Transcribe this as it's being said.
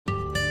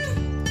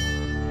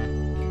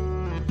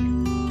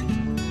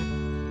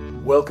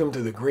Welcome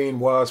to the Green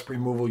Wasp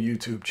Removal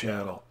YouTube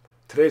channel.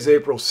 Today's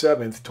April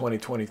 7th,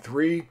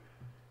 2023,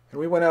 and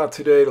we went out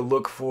today to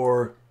look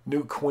for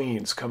new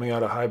queens coming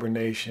out of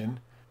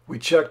hibernation. We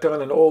checked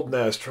on an old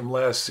nest from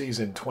last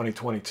season,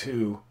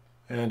 2022,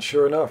 and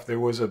sure enough, there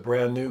was a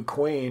brand new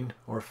queen,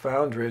 or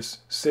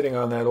foundress, sitting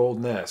on that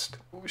old nest.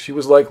 She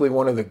was likely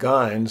one of the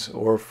gynes,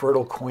 or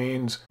fertile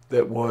queens,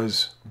 that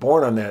was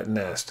born on that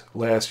nest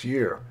last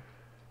year.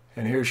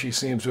 And here she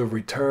seems to have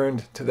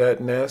returned to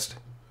that nest,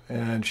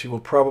 and she will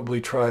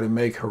probably try to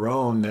make her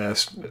own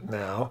nest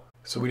now.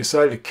 So we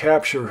decided to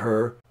capture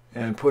her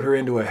and put her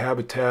into a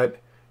habitat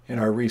in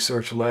our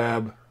research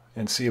lab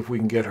and see if we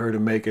can get her to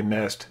make a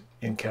nest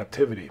in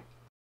captivity.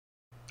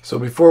 So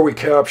before we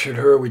captured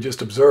her, we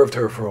just observed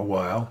her for a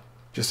while,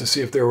 just to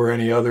see if there were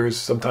any others.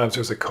 Sometimes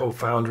there's a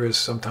co-foundress,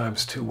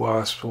 sometimes two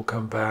wasps will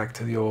come back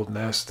to the old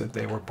nest that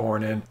they were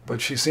born in.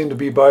 But she seemed to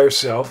be by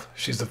herself.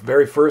 She's the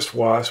very first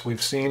wasp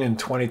we've seen in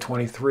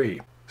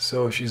 2023.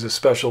 So she's a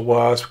special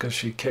wasp because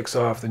she kicks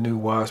off the new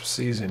wasp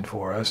season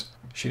for us.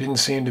 She didn't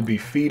seem to be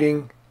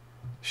feeding.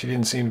 She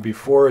didn't seem to be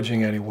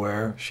foraging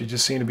anywhere. She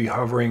just seemed to be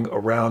hovering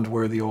around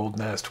where the old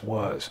nest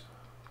was.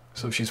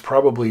 So she's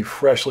probably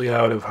freshly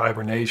out of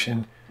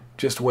hibernation,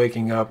 just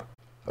waking up.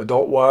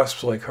 Adult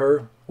wasps like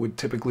her would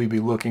typically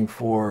be looking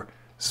for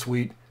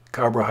sweet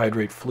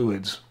carbohydrate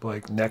fluids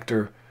like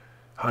nectar,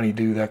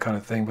 honeydew, that kind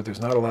of thing, but there's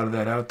not a lot of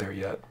that out there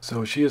yet.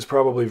 So she is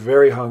probably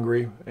very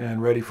hungry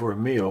and ready for a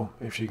meal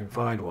if she can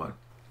find one.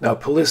 Now,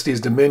 Polistes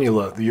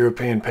Dominula, the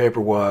European paper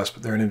wasp,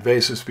 they're an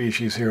invasive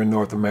species here in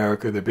North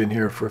America. They've been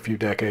here for a few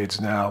decades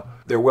now.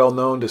 They're well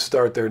known to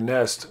start their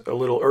nest a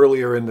little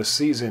earlier in the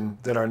season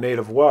than our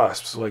native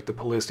wasps, like the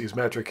Polistes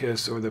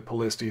metricus or the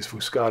Polistes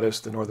fuscatus,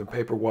 the northern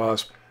paper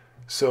wasp.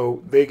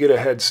 So they get a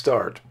head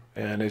start.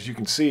 And as you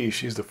can see,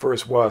 she's the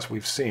first wasp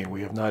we've seen.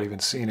 We have not even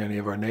seen any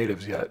of our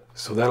natives yet.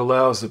 So that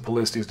allows the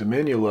Polistes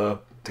Dominula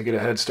to get a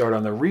head start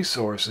on the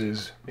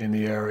resources in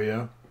the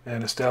area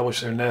and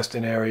establish their nest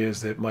in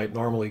areas that might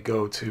normally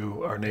go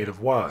to our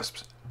native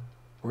wasps.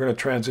 We're going to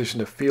transition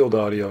to field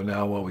audio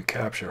now while we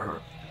capture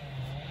her.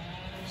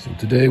 So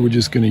today we're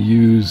just going to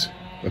use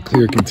a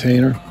clear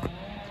container.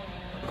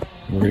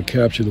 And we're going to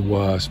capture the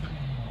wasp.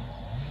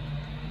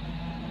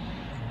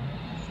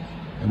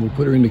 And we'll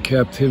put her into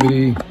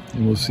captivity,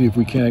 and we'll see if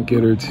we can't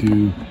get her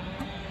to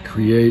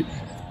create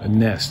a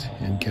nest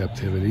in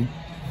captivity.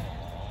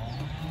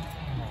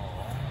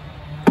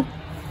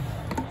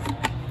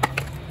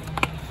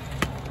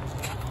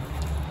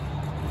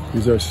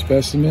 Here's our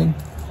specimen.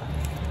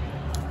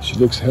 She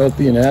looks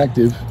healthy and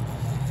active.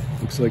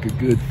 Looks like a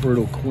good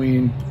fertile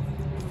queen.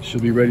 She'll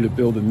be ready to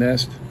build a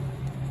nest,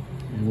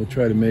 and we'll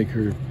try to make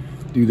her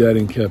do that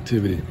in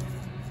captivity.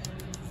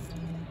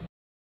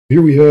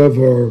 Here we have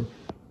our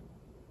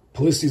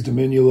Polistes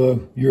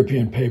Dominula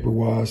European paper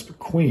wasp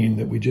queen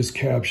that we just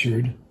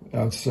captured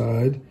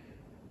outside.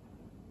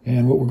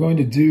 And what we're going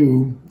to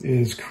do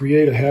is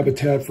create a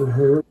habitat for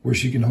her where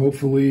she can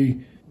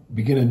hopefully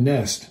begin a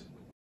nest.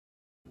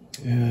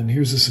 And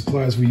here's the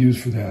supplies we use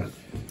for that.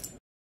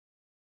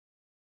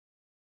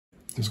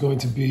 There's going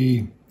to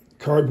be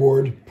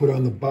cardboard put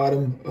on the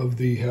bottom of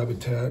the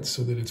habitat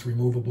so that it's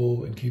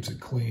removable and keeps it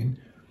clean.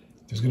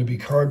 There's going to be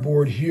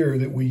cardboard here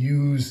that we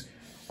use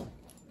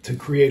to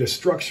create a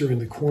structure in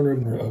the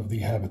corner of the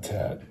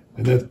habitat.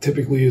 And that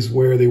typically is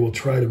where they will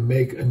try to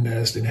make a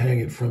nest and hang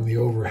it from the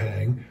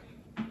overhang.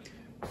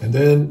 And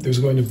then there's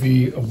going to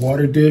be a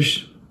water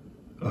dish,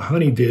 a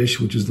honey dish,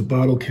 which is the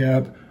bottle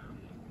cap.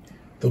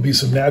 There'll be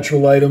some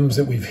natural items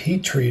that we've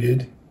heat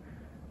treated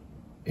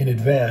in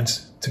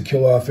advance to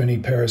kill off any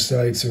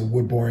parasites or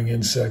wood-boring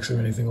insects or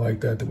anything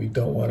like that that we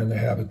don't want in the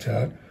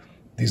habitat.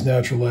 These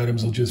natural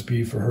items will just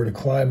be for her to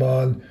climb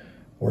on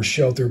or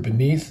shelter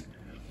beneath.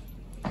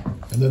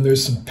 And then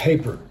there's some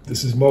paper.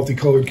 This is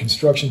multicolored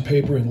construction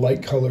paper in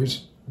light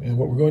colors. And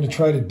what we're going to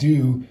try to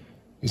do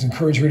is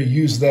encourage her to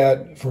use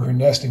that for her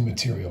nesting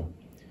material.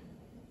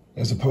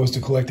 As opposed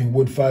to collecting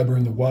wood fiber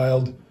in the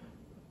wild,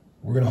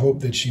 we're going to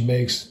hope that she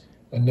makes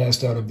a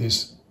nest out of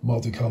this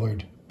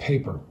multicolored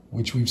paper,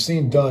 which we've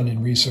seen done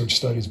in research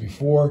studies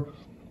before.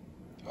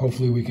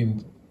 Hopefully we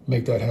can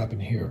make that happen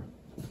here.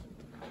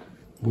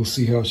 We'll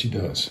see how she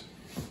does.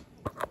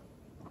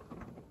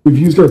 We've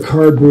used our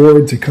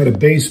cardboard to cut a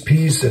base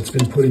piece that's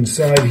been put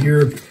inside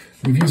here.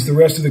 We've used the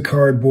rest of the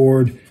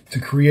cardboard to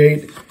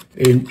create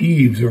an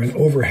eaves or an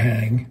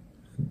overhang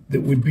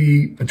that would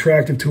be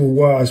attractive to a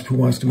wasp who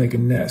wants to make a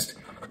nest.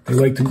 They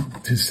like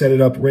to set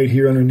it up right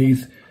here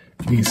underneath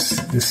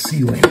this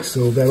ceiling.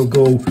 So that'll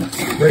go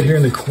right here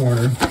in the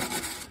corner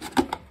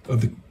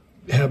of the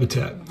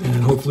habitat.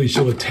 And hopefully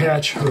she'll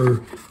attach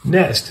her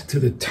nest to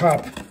the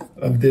top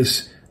of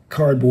this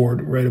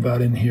cardboard right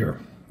about in here.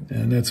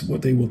 And that's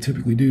what they will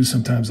typically do.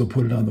 Sometimes they'll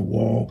put it on the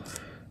wall.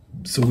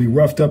 So we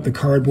roughed up the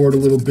cardboard a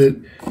little bit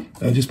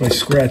just by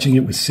scratching it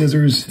with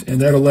scissors. And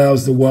that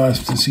allows the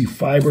wasp to see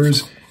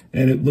fibers.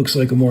 And it looks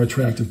like a more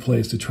attractive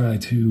place to try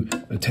to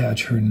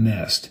attach her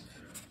nest.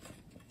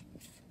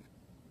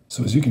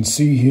 So as you can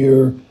see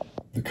here,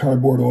 the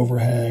cardboard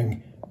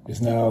overhang is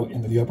now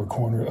into the upper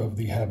corner of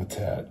the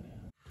habitat.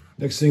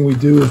 Next thing we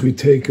do is we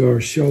take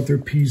our shelter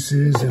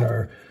pieces and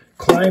our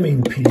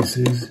climbing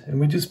pieces and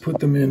we just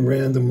put them in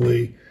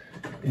randomly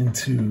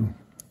into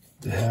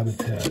the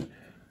habitat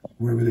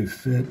wherever they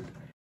fit.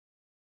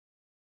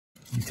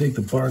 You take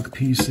the bark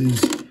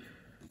pieces,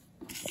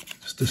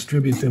 just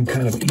distribute them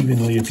kind of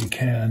evenly if you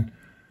can.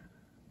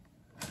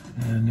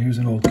 And here's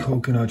an old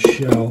coconut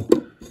shell.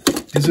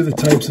 These are the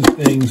types of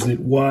things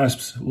that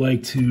wasps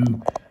like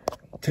to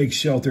take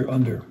shelter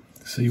under.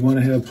 So you want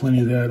to have plenty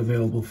of that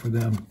available for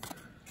them,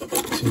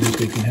 so that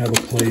they can have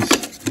a place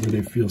where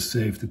they feel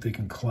safe, that they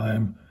can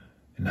climb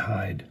and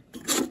hide.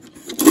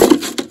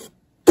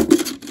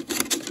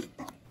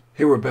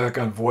 Here we're back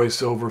on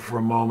voiceover for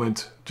a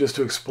moment, just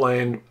to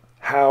explain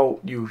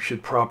how you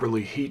should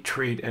properly heat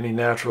treat any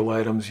natural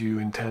items you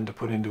intend to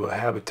put into a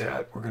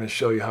habitat. We're going to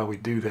show you how we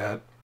do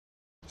that.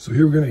 So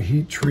here we're going to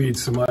heat treat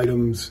some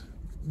items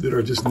that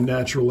are just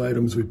natural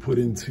items we put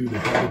into the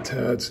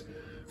habitats.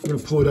 I'm going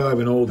to pull it out of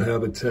an old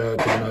habitat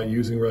that I'm not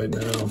using right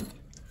now.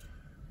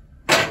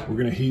 We're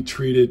going to heat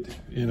treat it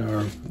in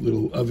our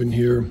little oven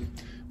here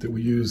that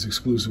we use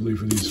exclusively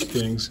for these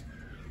things.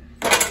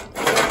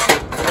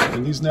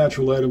 And these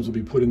natural items will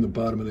be put in the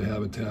bottom of the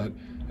habitat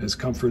as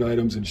comfort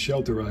items and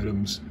shelter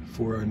items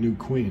for our new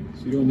queen.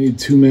 So you don't need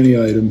too many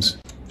items,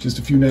 just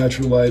a few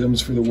natural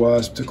items for the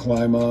wasp to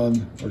climb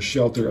on or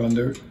shelter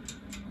under.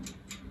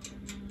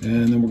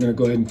 And then we're going to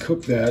go ahead and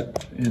cook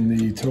that in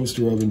the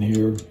toaster oven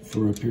here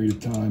for a period of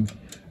time,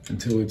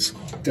 until it's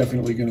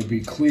definitely going to be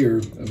clear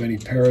of any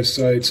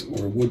parasites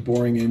or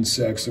wood-boring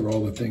insects or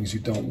all the things you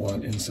don't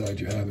want inside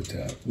your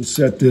habitat. We'll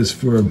set this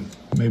for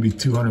maybe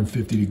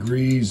 250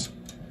 degrees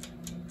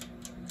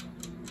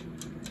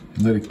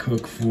and let it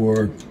cook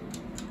for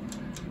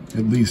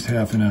at least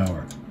half an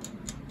hour.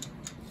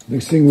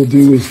 Next thing we'll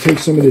do is take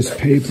some of this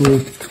paper,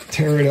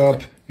 tear it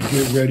up, and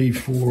get ready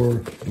for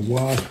the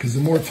wasp, because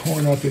the more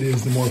torn up it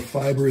is, the more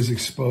fiber is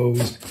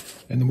exposed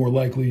and the more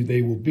likely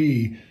they will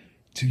be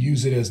to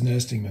use it as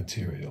nesting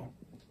material.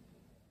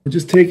 We're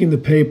just taking the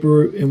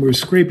paper and we're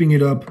scraping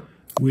it up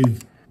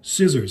with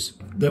scissors.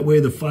 That way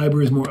the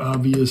fiber is more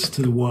obvious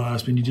to the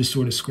wasp, and you just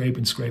sort of scrape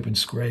and scrape and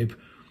scrape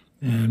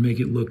and make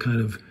it look kind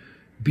of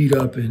beat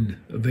up and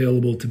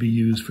available to be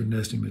used for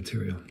nesting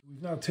material.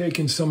 We've now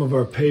taken some of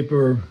our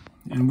paper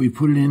and we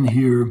put it in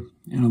here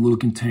in a little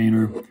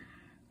container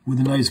with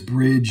a nice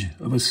bridge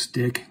of a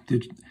stick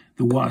that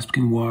the wasp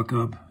can walk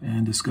up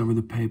and discover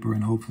the paper,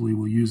 and hopefully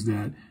we'll use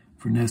that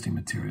for nesting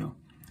material.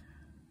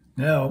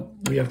 Now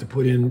we have to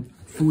put in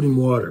food and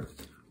water.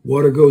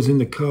 Water goes in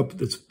the cup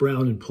that's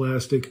brown and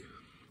plastic.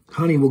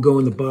 Honey will go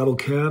in the bottle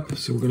cap,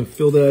 so we're going to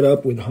fill that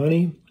up with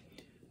honey.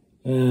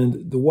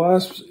 And the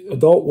wasps,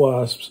 adult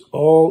wasps,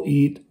 all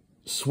eat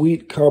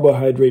sweet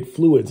carbohydrate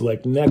fluids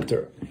like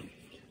nectar.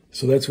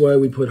 So that's why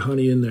we put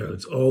honey in there.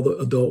 It's all the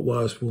adult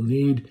wasp will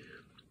need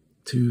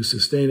to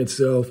sustain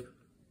itself,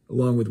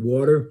 along with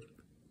water,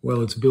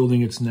 while it's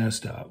building its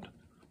nest out.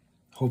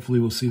 Hopefully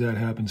we'll see that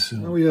happen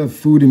soon. Now we have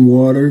food and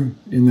water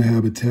in the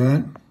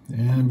habitat,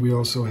 and we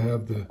also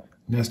have the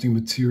nesting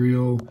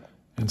material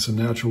and some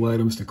natural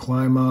items to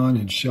climb on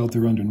and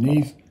shelter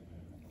underneath.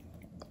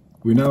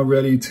 We're now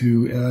ready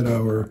to add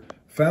our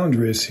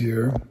Foundress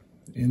here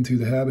into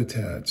the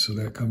habitat, so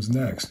that comes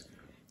next.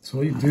 So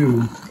all you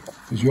do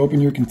is you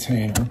open your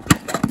container.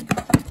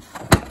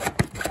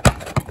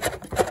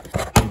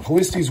 The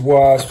Polistes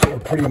wasps are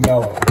pretty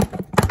mellow.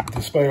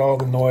 Despite all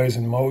the noise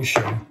and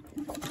motion,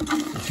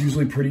 it's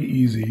usually pretty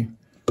easy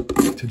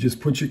to just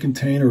put your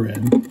container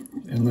in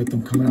and let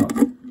them come out.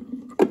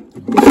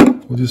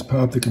 We'll just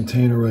pop the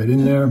container right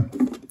in there,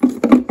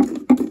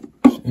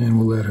 and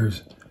we'll let her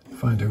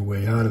find her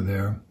way out of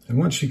there. And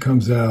once she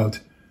comes out,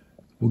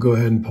 we'll go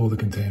ahead and pull the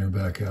container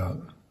back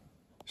out.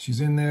 She's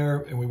in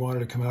there and we want her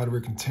to come out of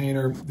her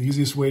container. The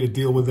easiest way to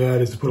deal with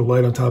that is to put a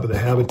light on top of the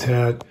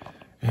habitat,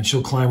 and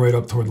she'll climb right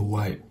up toward the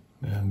light,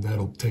 and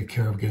that'll take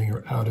care of getting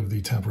her out of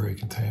the temporary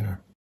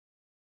container.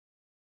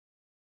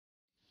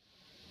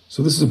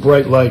 So this is a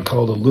bright light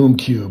called a lume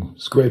cube.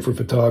 It's great for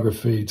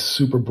photography. It's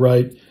super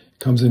bright,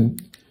 comes in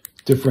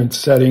different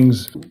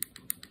settings. And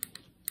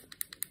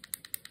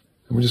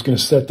we're just going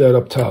to set that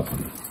up top.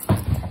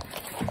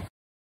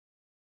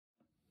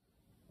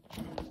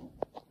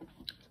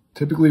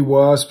 Typically,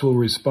 wasps will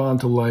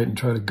respond to light and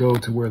try to go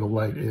to where the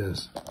light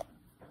is.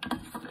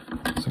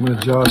 So I'm going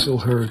to jostle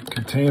her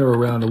container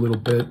around a little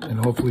bit,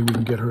 and hopefully we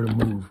can get her to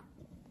move.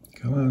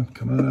 Come on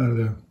out of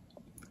there.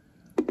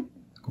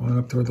 Go on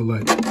up toward the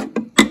light.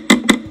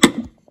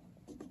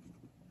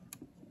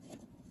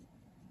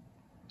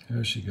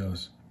 There she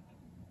goes.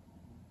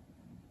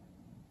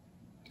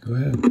 Go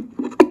ahead.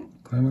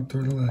 Climb up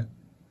toward the light.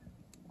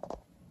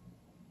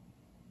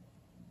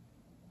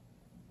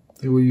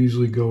 They will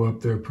usually go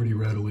up there pretty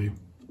readily.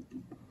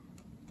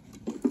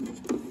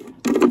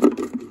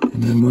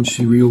 And then once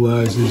she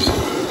realizes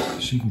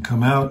she can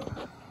come out,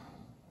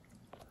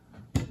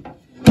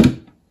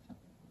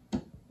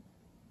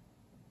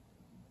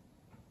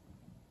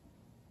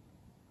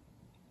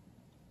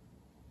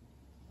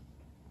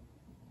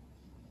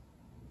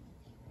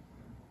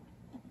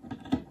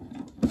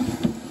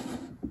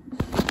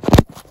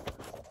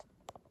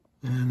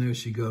 And there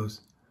she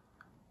goes.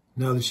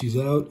 Now that she's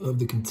out of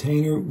the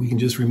container, we can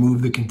just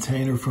remove the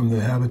container from the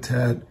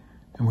habitat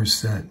and we're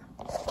set.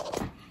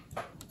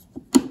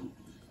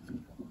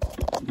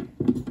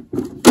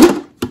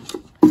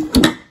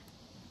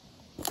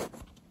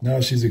 Now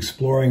she's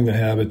exploring the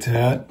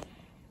habitat,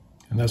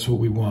 and that's what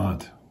we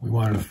want. We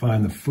want her to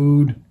find the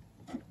food.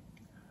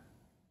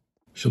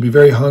 She'll be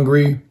very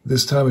hungry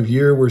this time of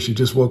year where she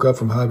just woke up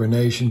from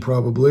hibernation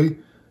probably,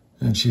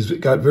 and she's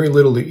got very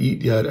little to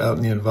eat yet out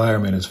in the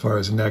environment as far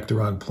as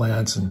nectar on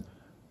plants, and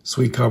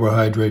sweet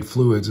carbohydrate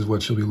fluids is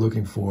what she'll be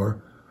looking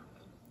for.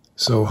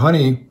 So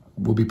honey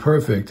will be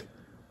perfect,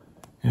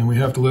 and we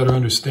have to let her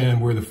understand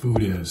where the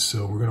food is.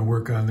 So we're going to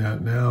work on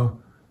that now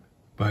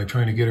by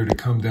trying to get her to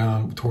come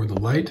down toward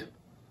the light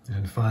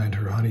and find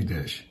her honey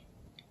dish.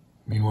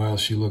 Meanwhile,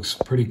 she looks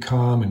pretty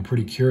calm and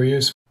pretty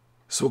curious.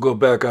 So we'll go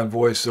back on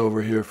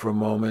voiceover here for a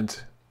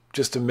moment,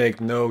 just to make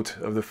note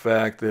of the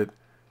fact that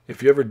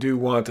if you ever do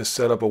want to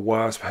set up a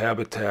wasp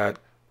habitat,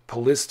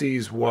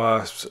 Polistes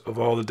wasps of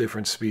all the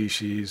different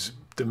species,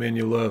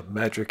 Dominula,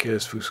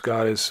 Metricus,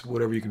 Fuscatus,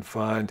 whatever you can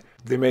find,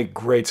 they make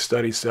great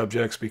study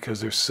subjects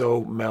because they're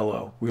so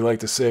mellow. We like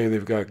to say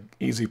they've got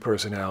easy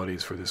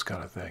personalities for this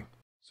kind of thing.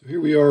 So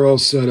here we are all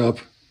set up.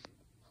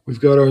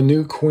 We've got our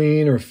new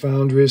queen or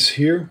foundress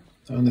here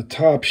on the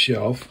top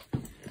shelf.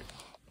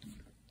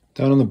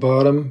 Down on the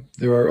bottom,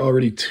 there are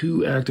already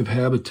 2 active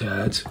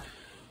habitats.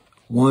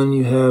 One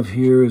you have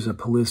here is a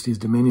Polistes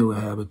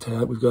Dominula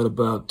habitat. We've got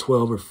about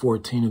 12 or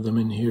 14 of them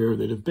in here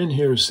that have been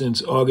here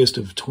since August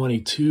of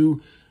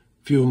 22.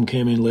 A few of them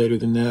came in later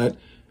than that,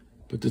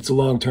 but it's a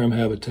long-term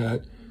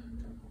habitat.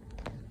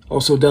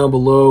 Also down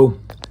below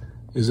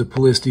is a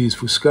Polistes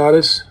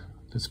Fuscatus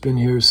that's been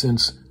here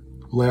since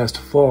last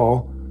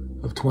fall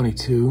of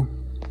 22.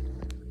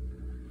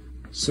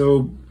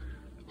 So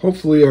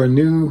hopefully our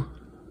new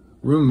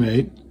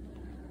roommate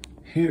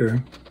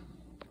here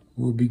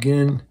will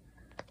begin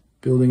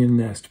building a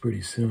nest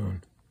pretty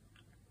soon.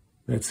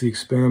 That's the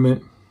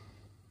experiment.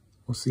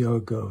 We'll see how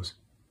it goes.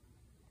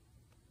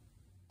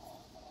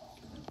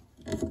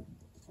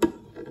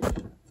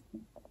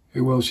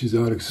 Here while she's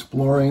out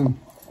exploring,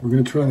 we're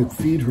going to try to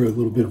feed her a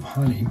little bit of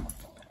honey.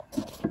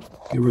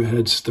 Give her a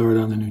head start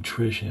on the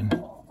nutrition.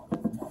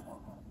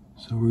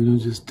 So we're going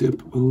to just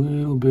dip a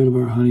little bit of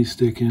our honey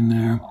stick in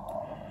there.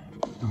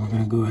 And we're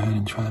going to go ahead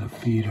and try to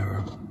feed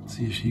her.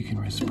 See if she can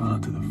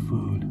respond to the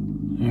food.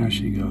 There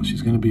she goes.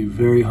 She's going to be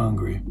very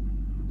hungry.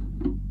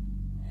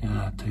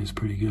 Yeah, it tastes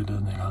pretty good,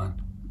 doesn't it,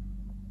 hon?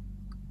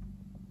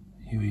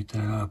 You eat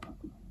that up.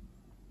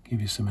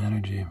 Give you some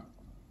energy.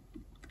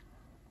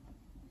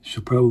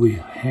 She'll probably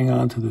hang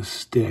on to the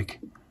stick.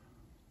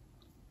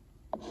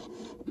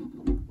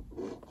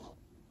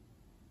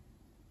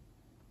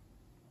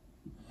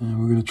 And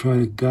we're going to try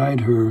to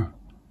guide her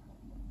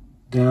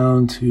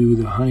down to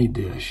the honey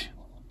dish.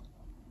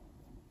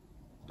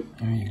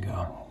 There you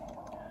go.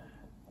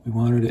 We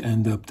want her to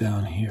end up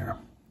down here,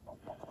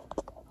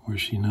 where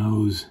she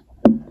knows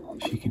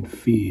she can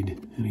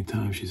feed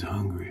anytime she's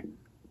hungry.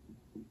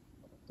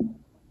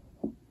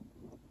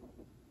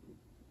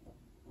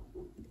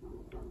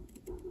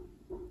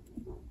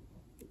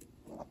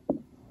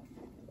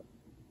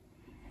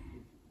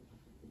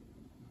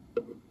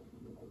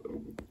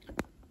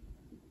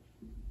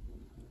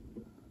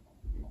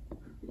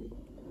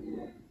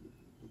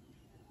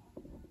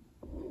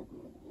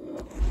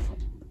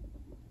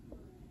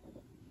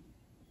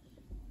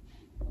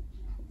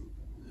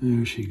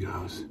 There she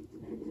goes.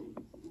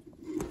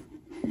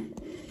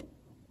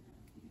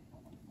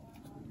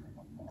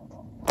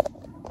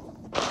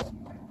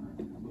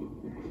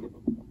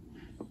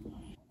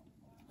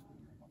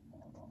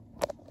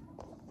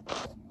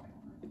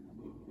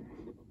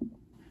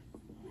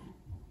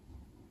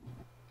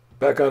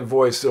 Back on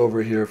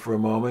voiceover here for a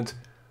moment.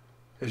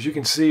 As you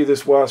can see,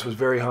 this wasp was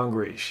very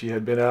hungry. She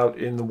had been out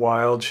in the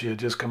wild. She had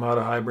just come out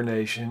of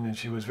hibernation, and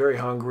she was very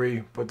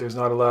hungry, but there's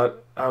not a lot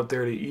out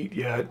there to eat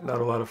yet.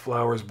 Not a lot of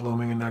flowers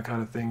blooming and that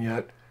kind of thing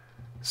yet.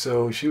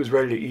 So she was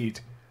ready to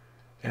eat.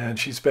 And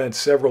she spent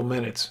several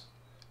minutes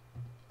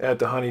at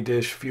the honey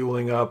dish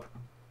fueling up.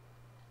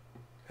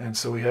 And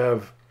so we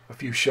have a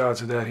few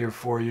shots of that here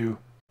for you.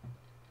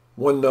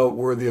 One note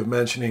worthy of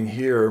mentioning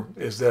here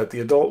is that the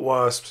adult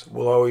wasps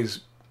will always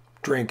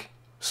drink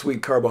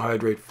sweet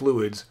carbohydrate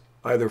fluids,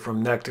 either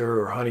from nectar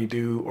or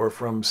honeydew or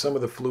from some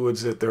of the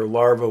fluids that their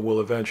larvae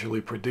will eventually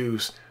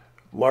produce.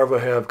 Larvae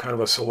have kind of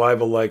a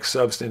saliva-like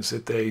substance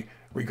that they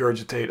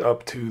regurgitate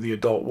up to the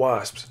adult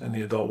wasps, and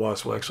the adult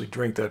wasps will actually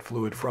drink that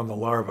fluid from the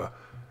larva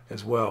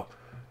as well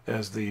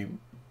as the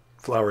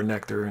flower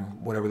nectar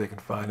and whatever they can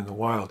find in the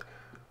wild.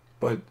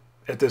 But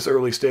at this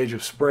early stage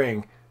of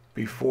spring,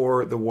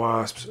 before the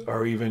wasps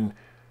are even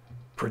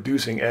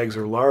producing eggs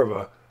or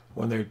larvae,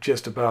 when they're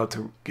just about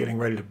to getting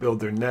ready to build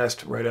their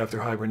nest right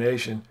after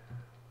hibernation,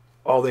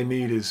 all they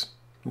need is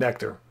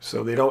nectar.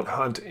 So they don't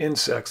hunt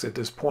insects at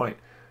this point.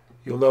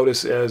 You'll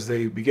notice as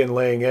they begin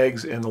laying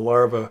eggs and the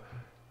larvae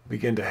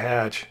begin to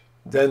hatch,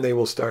 then they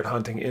will start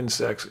hunting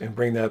insects and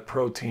bring that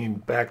protein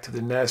back to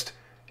the nest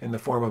in the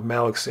form of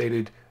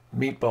malaxated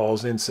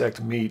meatballs,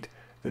 insect meat,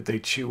 that they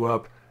chew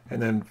up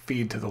and then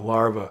feed to the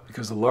larva,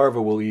 because the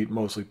larva will eat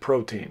mostly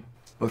protein.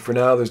 But for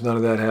now, there's none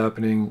of that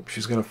happening.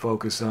 She's going to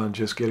focus on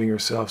just getting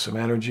herself some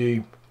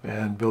energy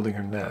and building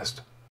her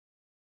nest.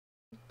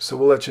 So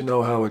we'll let you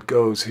know how it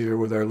goes here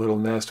with our little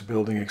nest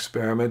building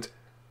experiment.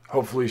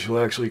 Hopefully she'll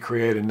actually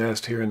create a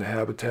nest here in the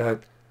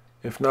habitat.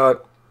 If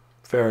not,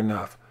 fair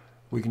enough.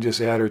 We can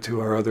just add her to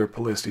our other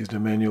Polistes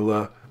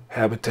Dominula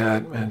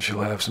habitat and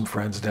she'll have some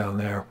friends down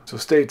there. So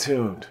stay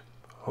tuned.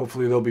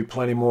 Hopefully there'll be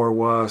plenty more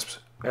wasps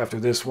after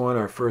this one,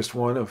 our first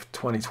one of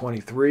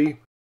 2023.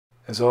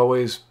 As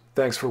always,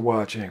 thanks for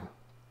watching.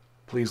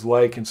 Please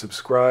like and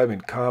subscribe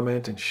and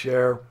comment and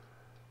share,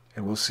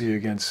 and we'll see you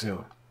again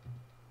soon.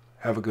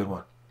 Have a good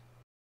one.